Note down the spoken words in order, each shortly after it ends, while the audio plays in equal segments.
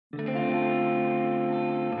I'm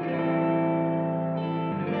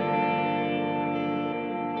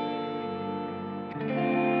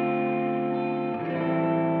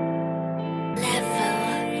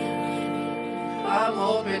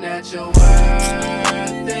hoping that you're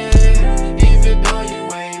worth it, even though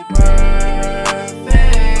you ain't perfect.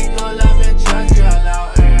 Your love and trust, girl,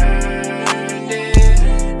 I'll earn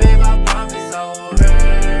it. Babe, I promise I won't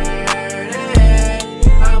hurt it.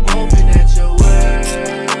 I'm hoping that you're worth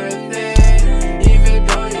it, even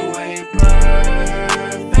though you ain't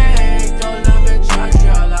perfect. Your love and trust,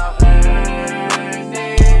 girl, I'll earn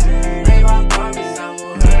it. Babe, I promise I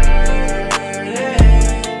won't hurt it.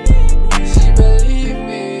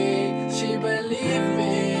 She believe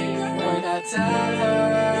me when I tell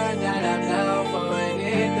her that I'm down for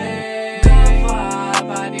anything. Good vibe,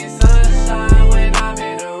 I need sunshine when I'm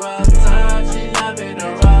in a rough time. She loving a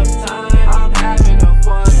rough time. I'm having a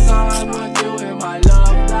fun time with you in my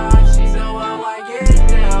love life. She know how I get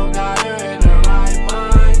down, got her in the right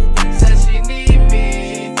mind. Said she need me,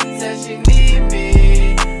 said she need me.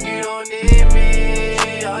 You don't need me,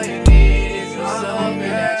 all you need is your love and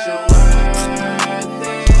that you're worth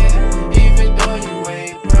it, even though you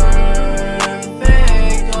ain't perfect.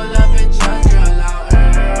 Your love and trust, girl, I'll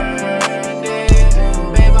earn it.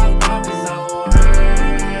 Babe, I promise I won't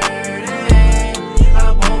hurt it.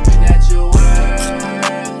 I'm hoping that you're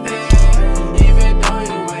worth it, even though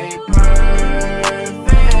you ain't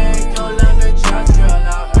perfect. Your love and trust, girl,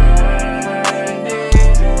 I'll earn it.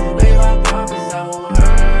 Babe, I promise I won't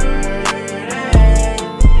hurt it.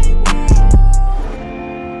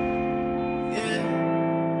 Yeah,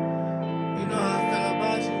 you know how I feel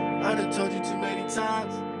about you. I done told you too many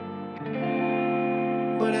times.